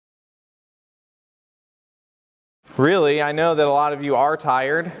really, I know that a lot of you are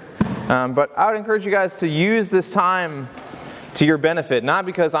tired, but I would encourage you guys to use this time to your benefit, not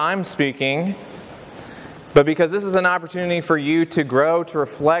because I'm speaking, but because this is an opportunity for you to grow, to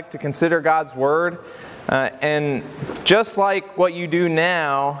reflect, to consider God's Word. And just like what you do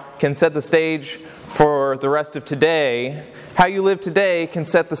now can set the stage for the rest of today, how you live today can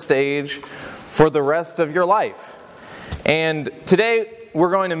set the stage for the rest of your life. And today we're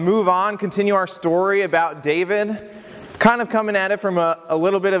going to move on, continue our story about David, kind of coming at it from a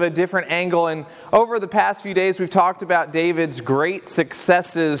little bit of a different angle. And over the past few days, we've talked about David's great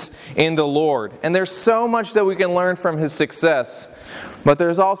successes in the Lord. And there's so much that we can learn from his success. But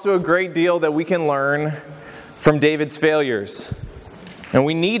there's also a great deal that we can learn from David's failures. And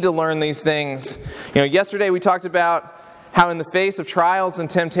we need to learn these things. Yesterday we talked about how in the face of trials and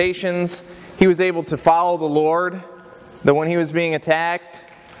temptations, he was able to follow the Lord. That when he was being attacked,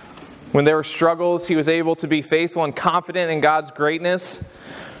 when there were struggles, he was able to be faithful and confident in God's greatness.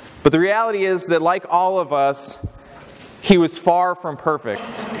 But the reality is that, like all of us, he was far from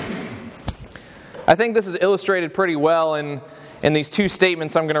perfect. I think this is illustrated pretty well in these two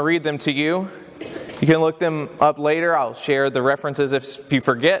statements. I'm going to read them to you. You can look them up later. I'll share the references if you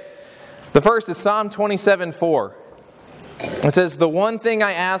forget. The first is Psalm 27:4. It says, "The one thing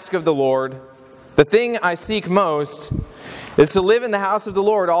I ask of the Lord, the thing I seek most, is to live in the house of the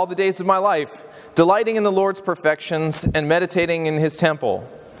Lord all the days of my life, delighting in the Lord's perfections and meditating in His temple."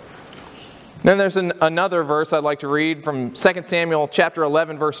 Then there's another verse I'd like to read from 2 Samuel chapter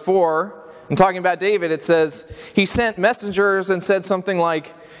 11, verse 4. And talking about David, it says, "He sent messengers and said something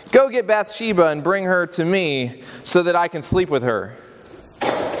like, 'Go get Bathsheba and bring her to me so that I can sleep with her.'"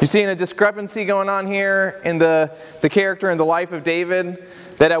 You see a discrepancy going on here in the character and the life of David,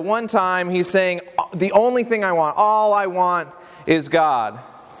 that at one time he's saying, the only thing I want, all I want is God.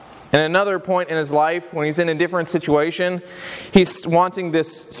 And another point in his life, when he's in a different situation, he's wanting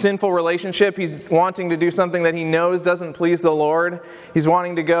this sinful relationship. He's wanting to do something that he knows doesn't please the Lord. He's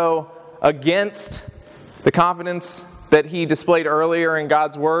wanting to go against the confidence that he displayed earlier in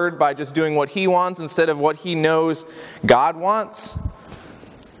God's Word by just doing what he wants instead of what he knows God wants.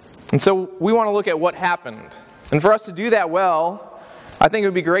 And so we want to look at what happened. And for us to do that well, I think it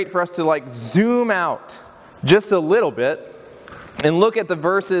would be great for us to zoom out just a little bit and look at the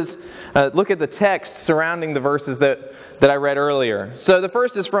verses, look at the text surrounding the verses that I read earlier. So the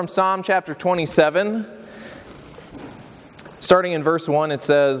first is from Psalm chapter 27. Starting in verse 1, it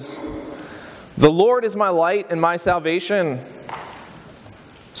says, "The Lord is my light and my salvation,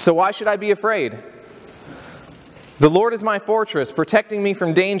 so why should I be afraid? The Lord is my fortress, protecting me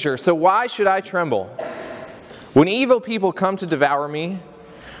from danger, so why should I tremble? When evil people come to devour me,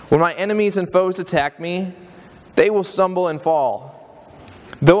 when my enemies and foes attack me, they will stumble and fall.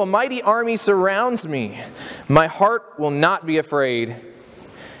 Though a mighty army surrounds me, my heart will not be afraid.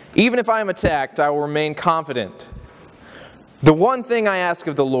 Even if I am attacked, I will remain confident. The one thing I ask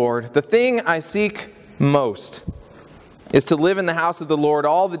of the Lord, the thing I seek most, is to live in the house of the Lord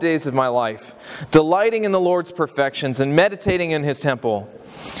all the days of my life, delighting in the Lord's perfections and meditating in His temple.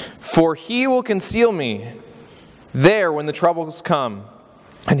 For He will conceal me there when the troubles come,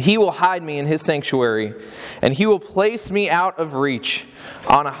 and He will hide me in His sanctuary, and He will place me out of reach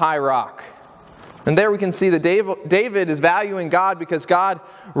on a high rock." And there we can see that David is valuing God because God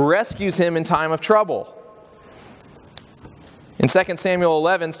rescues him in time of trouble. In 2 Samuel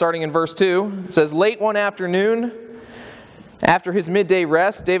 11, starting in verse 2, it says, "Late one afternoon, after his midday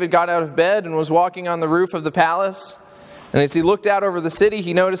rest, David got out of bed and was walking on the roof of the palace. And as he looked out over the city,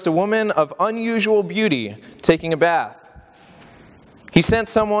 he noticed a woman of unusual beauty taking a bath. He sent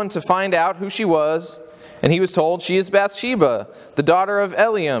someone to find out who she was, and he was told, 'She is Bathsheba, the daughter of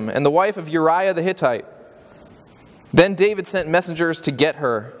Eliam, and the wife of Uriah the Hittite.' Then David sent messengers to get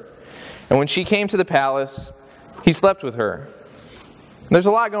her, and when she came to the palace, he slept with her." There's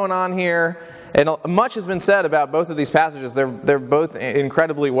a lot going on here, and much has been said about both of these passages. They're both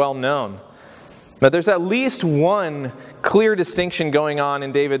incredibly well known. But there's at least one clear distinction going on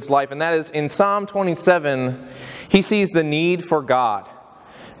in David's life, and that is in Psalm 27, he sees the need for God,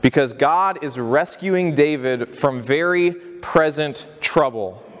 because God is rescuing David from very present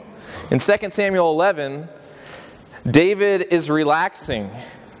trouble. In 2 Samuel 11, David is relaxing,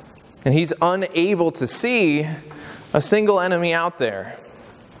 and he's unable to see a single enemy out there.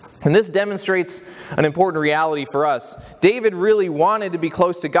 And this demonstrates an important reality for us. David really wanted to be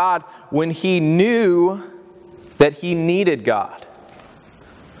close to God when he knew that he needed God.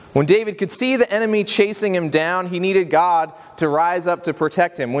 When David could see the enemy chasing him down, he needed God to rise up to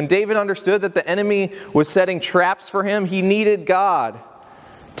protect him. When David understood that the enemy was setting traps for him, he needed God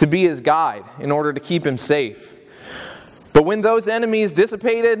to be his guide in order to keep him safe. But when those enemies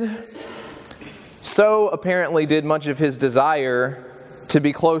dissipated, so apparently did much of his desire to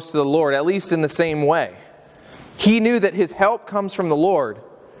be close to the Lord, at least in the same way. He knew that his help comes from the Lord.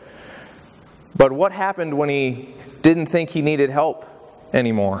 But what happened when he didn't think he needed help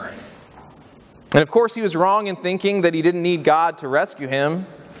anymore? And of course he was wrong in thinking that he didn't need God to rescue him.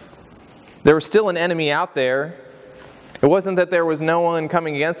 There was still an enemy out there. It wasn't that there was no one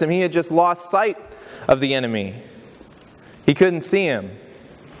coming against him. He had just lost sight of the enemy. He couldn't see him.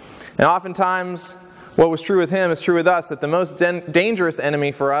 And oftentimes, what was true with him is true with us, that the most dangerous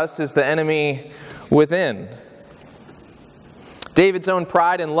enemy for us is the enemy within. David's own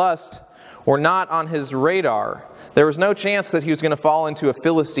pride and lust were not on his radar. There was no chance that he was going to fall into a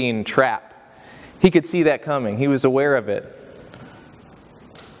Philistine trap. He could see that coming. He was aware of it.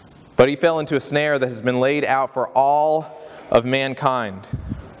 But he fell into a snare that has been laid out for all of mankind.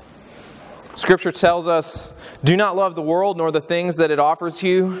 Scripture tells us, "Do not love the world nor the things that it offers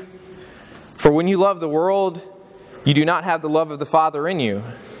you. For when you love the world, you do not have the love of the Father in you.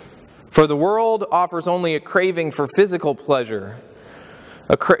 For the world offers only a craving for physical pleasure,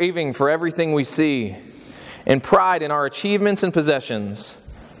 a craving for everything we see, and pride in our achievements and possessions.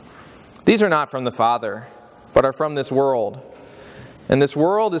 These are not from the Father, but are from this world. And this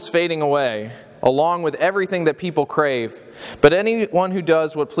world is fading away, along with everything that people crave. But anyone who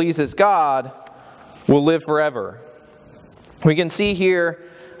does what pleases God will live forever." We can see here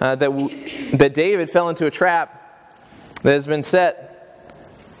that David fell into a trap that has been set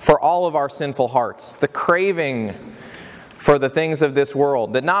for all of our sinful hearts. The craving for the things of this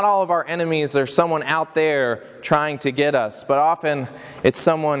world. That not all of our enemies are someone out there trying to get us, but often it's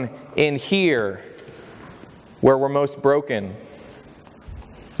someone in here where we're most broken.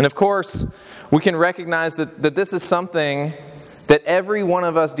 And of course, we can recognize that this is something that every one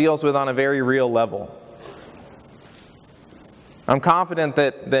of us deals with on a very real level. I'm confident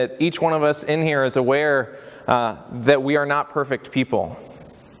that each one of us in here is aware that we are not perfect people.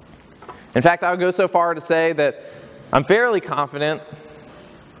 In fact, I would go so far to say that I'm fairly confident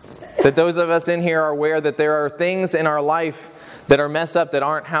that those of us in here are aware that there are things in our life that are messed up that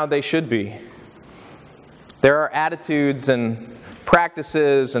aren't how they should be. There are attitudes and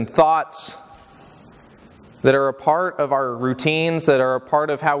practices and thoughts that are a part of our routines, that are a part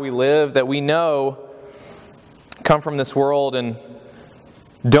of how we live, that we know come from this world and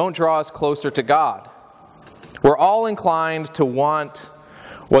don't draw us closer to God. We're all inclined to want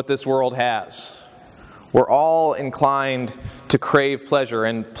what this world has. We're all inclined to crave pleasure,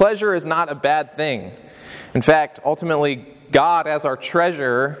 and pleasure is not a bad thing. In fact, ultimately, God as our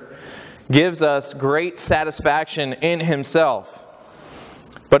treasure gives us great satisfaction in Himself.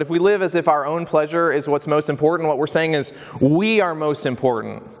 But if we live as if our own pleasure is what's most important, what we're saying is we are most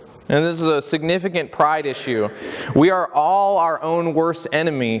important. And this is a significant pride issue. We are all our own worst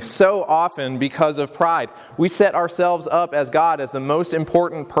enemy so often because of pride. We set ourselves up as God, as the most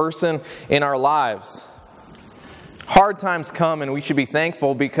important person in our lives. Hard times come and we should be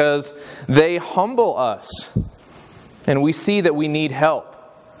thankful because they humble us. And we see that we need help.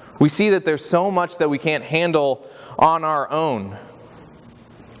 We see that there's so much that we can't handle on our own.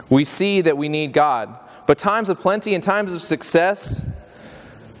 We see that we need God. But times of plenty and times of success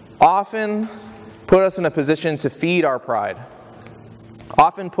often put us in a position to feed our pride.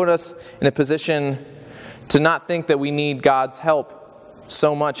 Often put us in a position to not think that we need God's help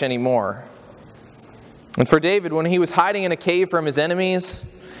so much anymore. And for David, when he was hiding in a cave from his enemies,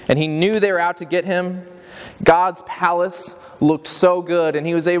 and he knew they were out to get him, God's palace looked so good, and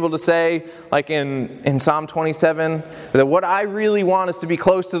he was able to say, like in Psalm 27, that what I really want is to be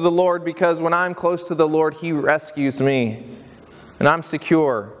close to the Lord, because when I'm close to the Lord, He rescues me, and I'm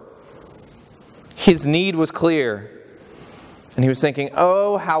secure. His need was clear, and he was thinking,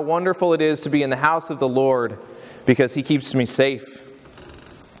 oh, how wonderful it is to be in the house of the Lord, because He keeps me safe.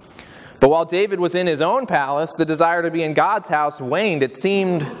 But while David was in his own palace, the desire to be in God's house waned. It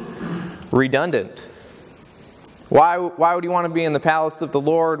seemed redundant. Why would he want to be in the palace of the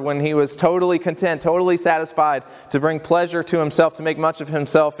Lord when he was totally content, totally satisfied to bring pleasure to himself, to make much of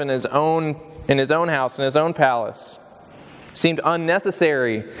himself in his own house, in his own palace? It seemed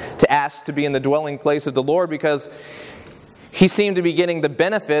unnecessary to ask to be in the dwelling place of the Lord because he seemed to be getting the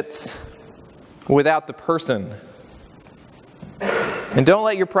benefits without the person. And don't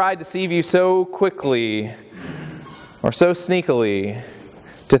let your pride deceive you so quickly or so sneakily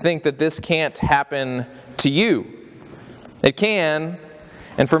to think that this can't happen to you. It can,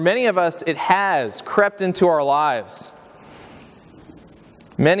 and for many of us, it has crept into our lives.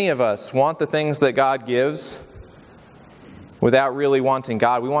 Many of us want the things that God gives, without really wanting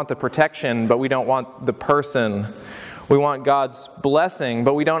God. We want the protection, but we don't want the person. We want God's blessing,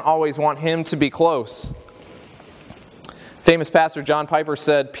 but we don't always want Him to be close. Famous pastor John Piper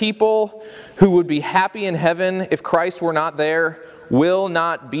said, "People who would be happy in heaven if Christ were not there will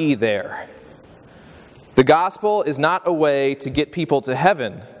not be there." The gospel is not a way to get people to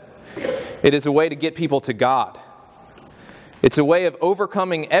heaven. It is a way to get people to God. It's a way of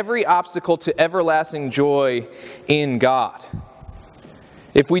overcoming every obstacle to everlasting joy in God.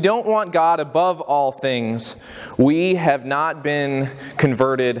 If we don't want God above all things, we have not been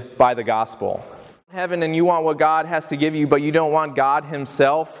converted by the gospel. Heaven and you want what God has to give you, but you don't want God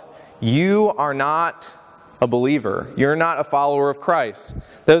Himself, you are not a believer. You're not a follower of Christ.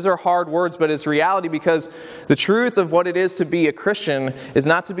 Those are hard words, but it's reality, because the truth of what it is to be a Christian is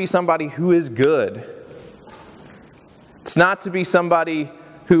not to be somebody who is good. It's not to be somebody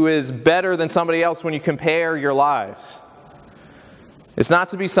who is better than somebody else when you compare your lives. It's not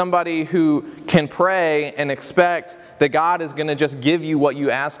to be somebody who can pray and expect that God is going to just give you what you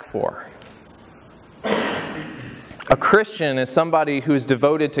ask for. A Christian is somebody who is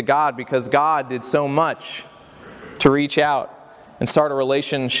devoted to God because God did so much to reach out and start a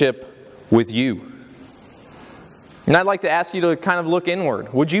relationship with you. And I'd like to ask you to kind of look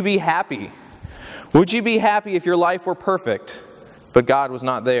inward. Would you be happy? Would you be happy if your life were perfect, but God was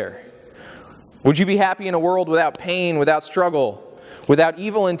not there? Would you be happy in a world without pain, without struggle, without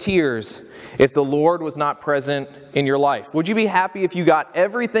evil and tears, if the Lord was not present in your life? Would you be happy if you got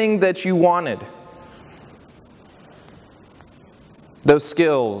everything that you wanted? Those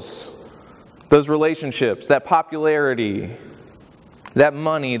skills, those relationships, that popularity, that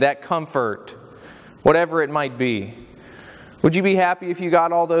money, that comfort, whatever it might be. Would you be happy if you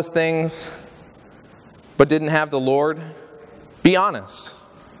got all those things but didn't have the Lord? Be honest.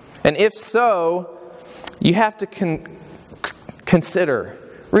 And if so, you have to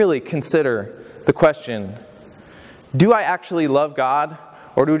really consider the question, do I actually love God?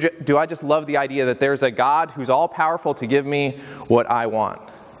 Or do I just love the idea that there's a God who's all-powerful to give me what I want?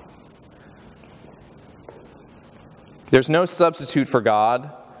 There's no substitute for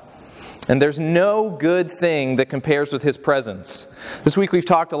God, and there's no good thing that compares with His presence. This week we've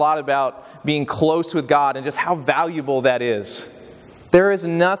talked a lot about being close with God and just how valuable that is. There is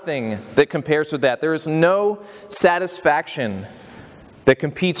nothing that compares with that. There is no satisfaction that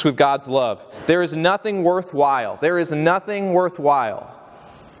competes with God's love. There is nothing worthwhile. There is nothing worthwhile.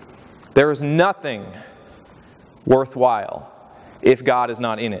 There is nothing worthwhile if God is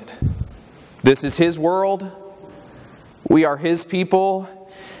not in it. This is His world. We are His people,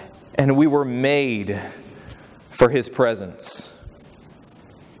 and we were made for His presence.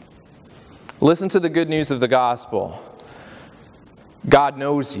 Listen to the good news of the gospel. God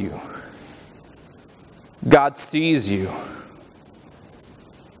knows you. God sees you.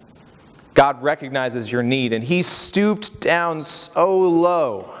 God recognizes your need, and He stooped down so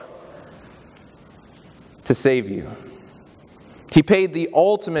low to save you. He paid the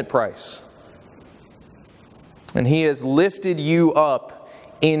ultimate price. And He has lifted you up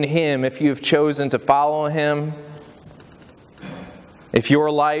in Him if you have chosen to follow Him. If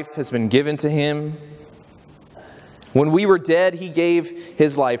your life has been given to Him. When we were dead, He gave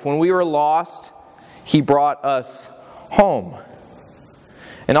His life. When we were lost, He brought us home.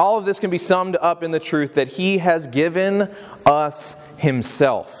 And all of this can be summed up in the truth that He has given us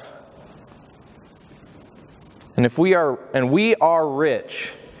Himself. And we are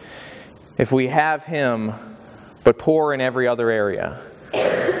rich if we have Him, but poor in every other area.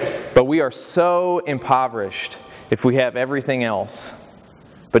 But we are so impoverished if we have everything else,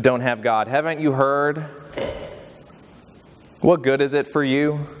 but don't have God. Haven't you heard? What good is it for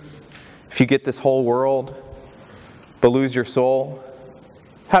you if you get this whole world, but lose your soul?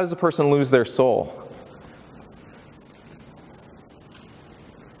 How does a person lose their soul?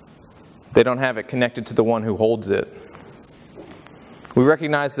 They don't have it connected to the one who holds it. We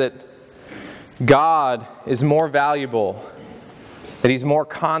recognize that God is more valuable, that He's more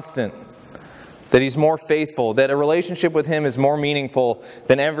constant, that He's more faithful, that a relationship with Him is more meaningful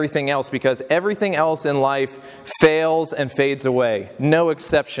than everything else, because everything else in life fails and fades away. No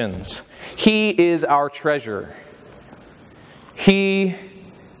exceptions. He is our treasure. He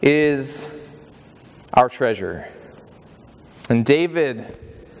is our treasure. And David,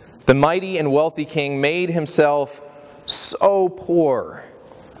 the mighty and wealthy king, made himself so poor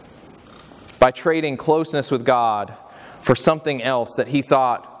by trading closeness with God for something else that he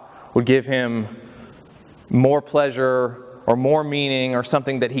thought would give him more pleasure or more meaning, or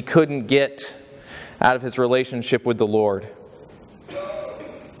something that he couldn't get out of his relationship with the Lord.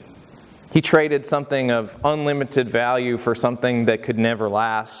 He traded something of unlimited value for something that could never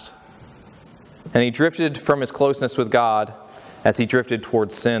last. And he drifted from his closeness with God as he drifted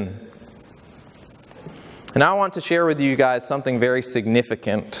towards sin. And I want to share with you guys something very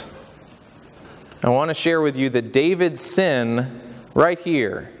significant. I want to share with you that David's sin right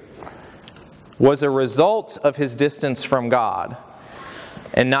here was a result of his distance from God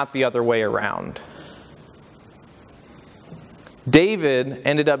and not the other way around. David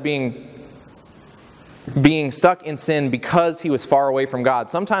ended up being stuck in sin because he was far away from God.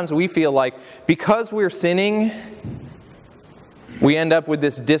 Sometimes we feel like because we're sinning, we end up with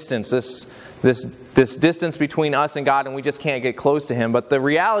this distance, this distance between us and God, and we just can't get close to Him. But the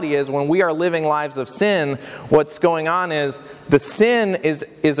reality is, when we are living lives of sin, what's going on is the sin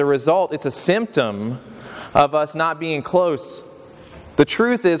is a result, it's a symptom of us not being close. The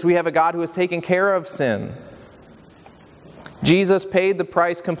truth is, we have a God who has taken care of sin. Jesus paid the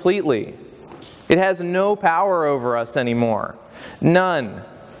price completely. It has no power over us anymore. None.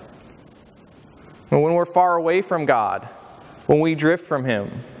 And when we're far away from God, when we drift from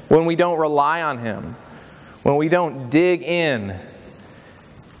Him, when we don't rely on Him, when we don't dig in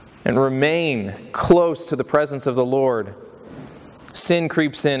and remain close to the presence of the Lord, sin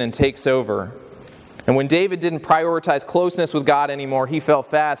creeps in and takes over. And when David didn't prioritize closeness with God anymore, he fell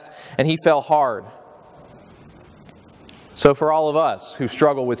fast and he fell hard. So for all of us who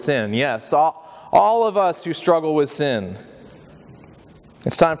struggle with sin, yes, all of us who struggle with sin,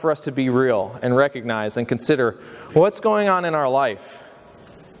 it's time for us to be real and recognize and consider what's going on in our life.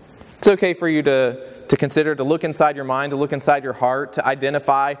 It's okay for you to consider, to look inside your mind, to look inside your heart, to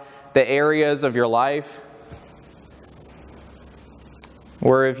identify the areas of your life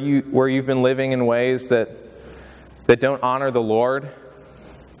where you've been living in ways that don't honor the Lord.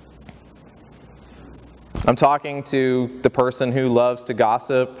 I'm talking to the person who loves to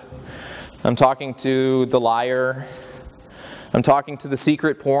gossip. I'm talking to the liar. I'm talking to the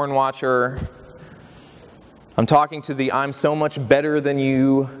secret porn watcher. I'm talking to the I'm so much better than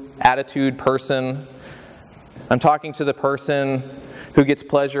you attitude person. I'm talking to the person who gets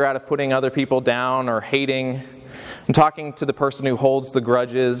pleasure out of putting other people down or hating. I'm talking to the person who holds the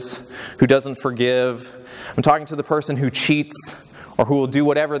grudges, who doesn't forgive. I'm talking to the person who cheats or who will do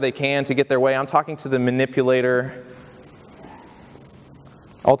whatever they can to get their way. I'm talking to the manipulator.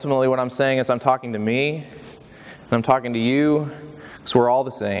 Ultimately, what I'm saying is I'm talking to me, and I'm talking to you, because we're all the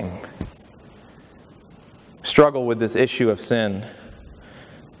same. Struggle with this issue of sin.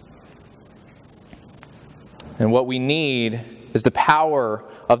 And what we need is the power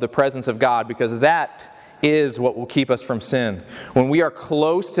of the presence of God, because that is what will keep us from sin. When we are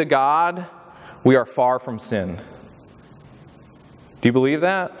close to God, we are far from sin. Do you believe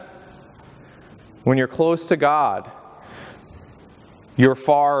that? When you're close to God, you're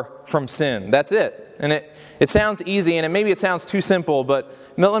far from sin. That's it. And it sounds easy, and maybe it sounds too simple, but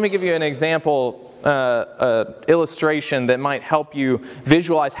let me give you an example, illustration that might help you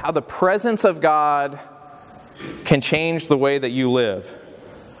visualize how the presence of God can change the way that you live.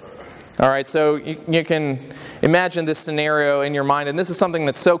 All right, so you can imagine this scenario in your mind, and this is something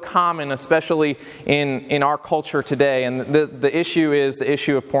that's so common, especially in our culture today, and the issue is the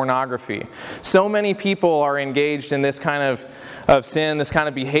issue of pornography. So many people are engaged in this kind of sin, this kind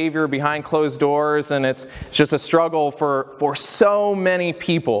of behavior behind closed doors, and it's just a struggle for so many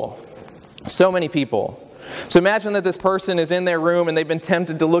people. So many people. So imagine that this person is in their room and they've been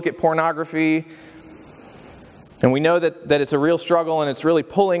tempted to look at pornography. And we know that it's a real struggle and it's really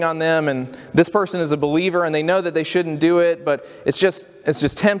pulling on them, and this person is a believer and they know that they shouldn't do it, but it's just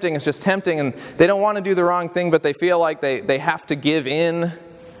tempting, and they don't want to do the wrong thing, but they feel like they have to give in.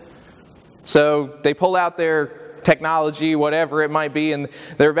 So they pull out their technology, whatever it might be, and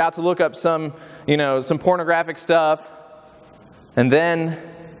they're about to look up some pornographic stuff, and then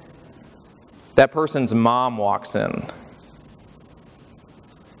that person's mom walks in.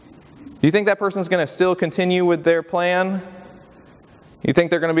 Do you think that person's going to still continue with their plan? You think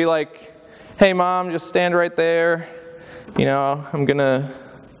they're going to be like, hey mom, just stand right there. I'm going to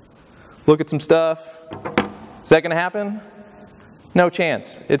look at some stuff. Is that going to happen? No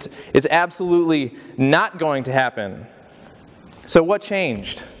chance. It's absolutely not going to happen. So what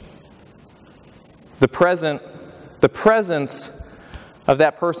changed? The presence of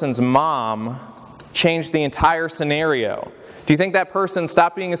that person's mom changed the entire scenario. Do you think that person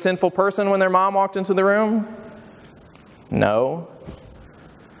stopped being a sinful person when their mom walked into the room? No.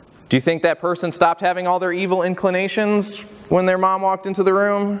 Do you think that person stopped having all their evil inclinations when their mom walked into the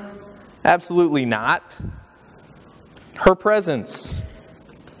room? Absolutely not. Her presence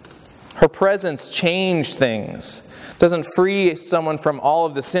changed things. doesn't free someone from all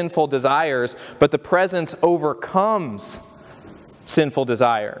of the sinful desires, but the presence overcomes sinful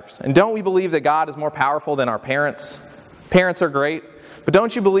desires. And don't we believe that God is more powerful than our parents? Parents are great, but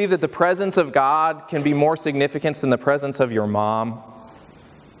don't you believe that the presence of God can be more significant than the presence of your mom?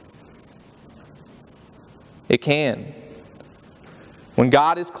 It can. When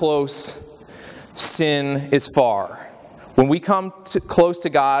God is close, sin is far. When we come close to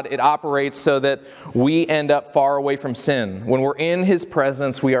God, it operates so that we end up far away from sin. When we're in His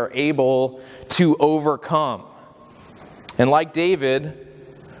presence, we are able to overcome. And like David,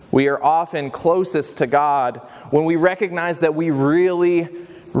 we are often closest to God when we recognize that we really,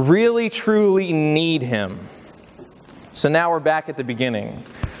 really, truly need Him. So now we're back at the beginning,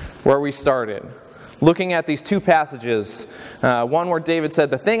 where we started. Looking at these two passages, one where David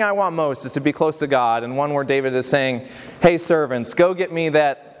said, the thing I want most is to be close to God, and one where David is saying, hey servants, go get me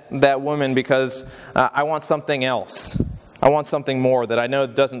that woman because I want something else. I want something more that I know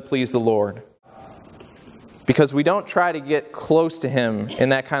doesn't please the Lord. Because we don't try to get close to Him in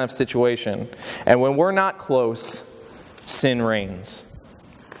that kind of situation. And when we're not close, sin reigns.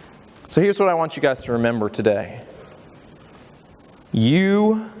 So here's what I want you guys to remember today.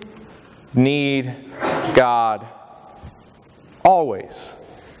 You need God always.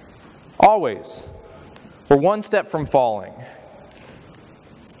 Always. We're one step from falling.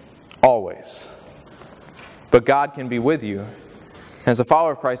 Always. But God can be with you. And as a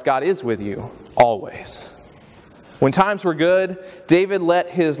follower of Christ, God is with you always. When times were good, David let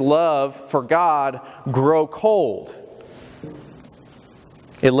his love for God grow cold.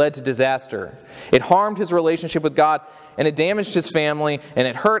 It led to disaster. It harmed his relationship with God, and it damaged his family, and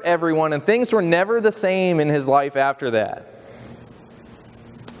it hurt everyone, and things were never the same in his life after that.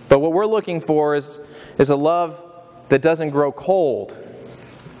 But what we're looking for is a love that doesn't grow cold,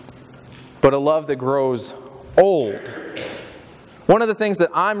 but a love that grows old. One of the things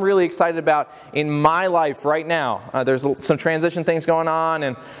that I'm really excited about in my life right now, there's some transition things going on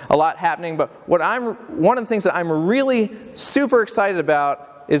and a lot happening, but one of the things that I'm really super excited about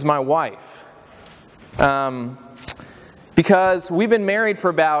is my wife. Because we've been married for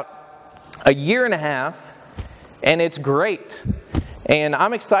about a year and a half, and it's great. And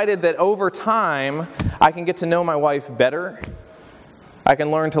I'm excited that over time, I can get to know my wife better. I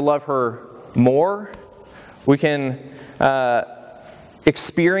can learn to love her more. We can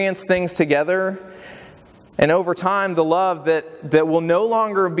experience things together. And over time, the love that will no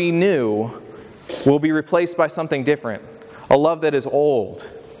longer be new will be replaced by something different. A love that is old.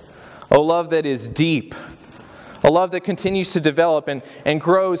 A love that is deep. A love that continues to develop and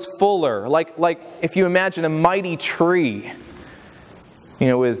grows fuller. Like if you imagine a mighty tree,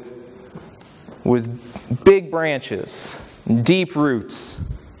 with big branches, deep roots.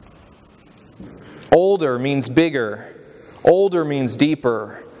 Older means bigger. Older means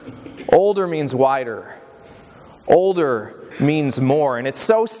deeper. Older means wider. Older means more. And it's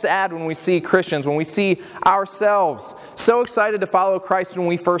so sad when we see Christians, when we see ourselves so excited to follow Christ when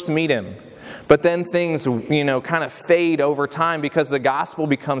we first meet Him. But then things, kind of fade over time because the gospel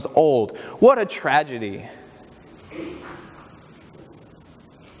becomes old. What a tragedy.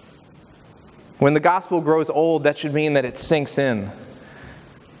 When the gospel grows old, that should mean that it sinks in.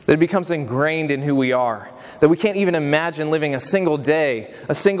 That it becomes ingrained in who we are. That we can't even imagine living a single day,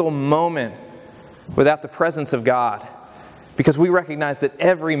 a single moment without the presence of God. Because we recognize that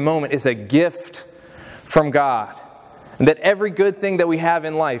every moment is a gift from God. And that every good thing that we have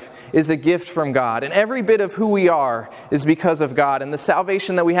in life is a gift from God. And every bit of who we are is because of God. And the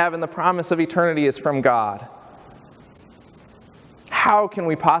salvation that we have and the promise of eternity is from God. How can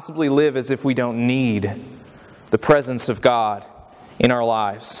we possibly live as if we don't need the presence of God in our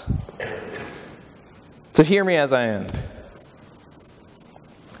lives? So hear me as I end.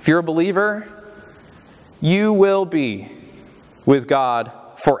 If you're a believer, you will be with God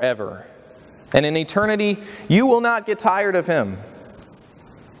forever. And in eternity, you will not get tired of Him.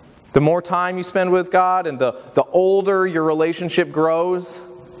 The more time you spend with God and the older your relationship grows,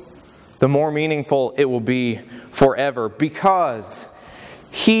 the more meaningful it will be forever. Because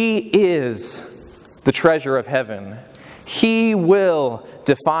He is the treasure of heaven. He will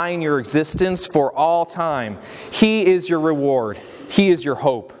define your existence for all time. He is your reward. He is your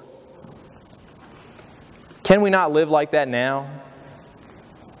hope. Can we not live like that now?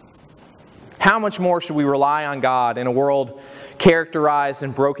 How much more should we rely on God in a world characterized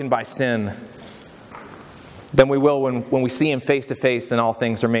and broken by sin than we will when we see Him face to face and all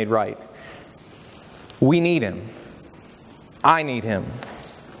things are made right? We need Him. I need Him.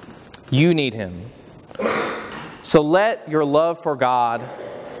 You need Him. So let your love for God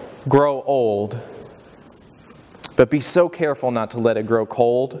grow old. But be so careful not to let it grow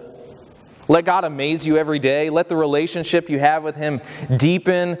cold. Let God amaze you every day. Let the relationship you have with Him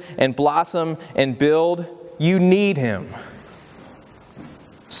deepen and blossom and build. You need Him.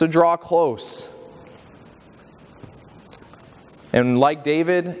 So draw close. And like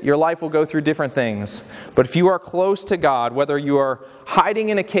David, your life will go through different things. But if you are close to God, whether you are hiding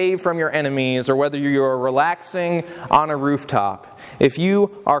in a cave from your enemies or whether you are relaxing on a rooftop, if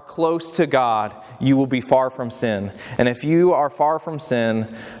you are close to God, you will be far from sin. And if you are far from sin,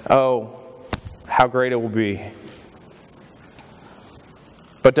 oh, how great it will be.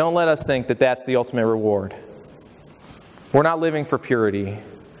 But don't let us think that that's the ultimate reward. We're not living for purity.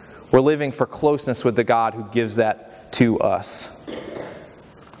 We're living for closeness with the God who gives that to us.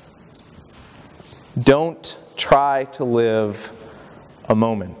 Don't try to live a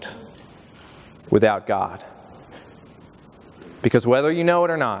moment without God. Because whether you know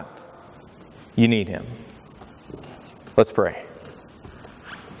it or not, you need Him. Let's pray.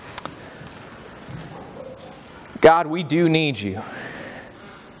 God, we do need You.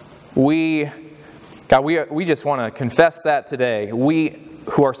 God, we just want to confess that today. We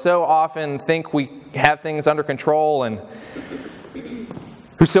who are so often think we have things under control and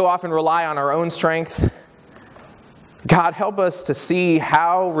who so often rely on our own strength. God, help us to see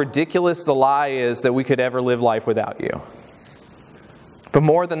how ridiculous the lie is that we could ever live life without You. But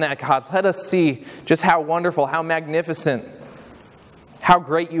more than that, God, let us see just how wonderful, how magnificent, how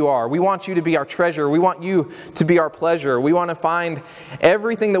great You are. We want You to be our treasure. We want You to be our pleasure. We want to find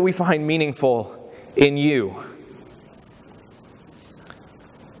everything that we find meaningful in You.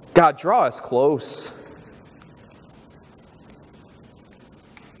 God, draw us close.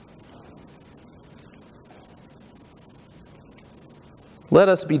 Let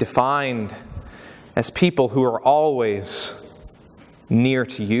us be defined as people who are always near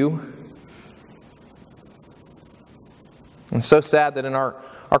to You. It's so sad that in our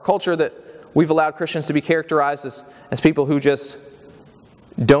culture that we've allowed Christians to be characterized as people who just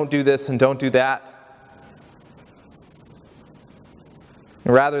don't do this and don't do that,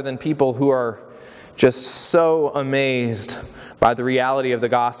 rather than people who are just so amazed by the reality of the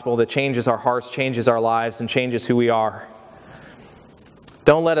gospel that changes our hearts, changes our lives, and changes who we are.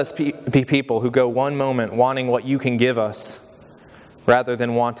 Don't let us be people who go one moment wanting what You can give us rather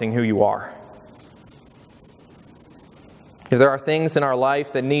than wanting who You are. If there are things in our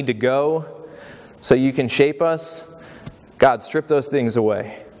life that need to go so You can shape us, God, strip those things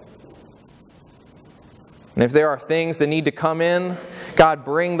away. And if there are things that need to come in, God,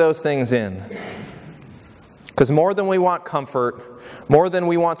 bring those things in. Because more than we want comfort, more than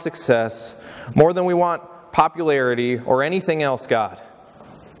we want success, more than we want popularity or anything else, God,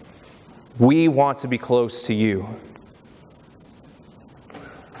 we want to be close to You.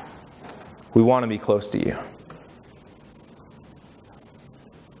 We want to be close to You.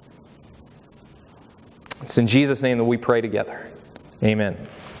 It's in Jesus' name that we pray together. Amen.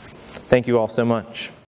 Thank you all so much.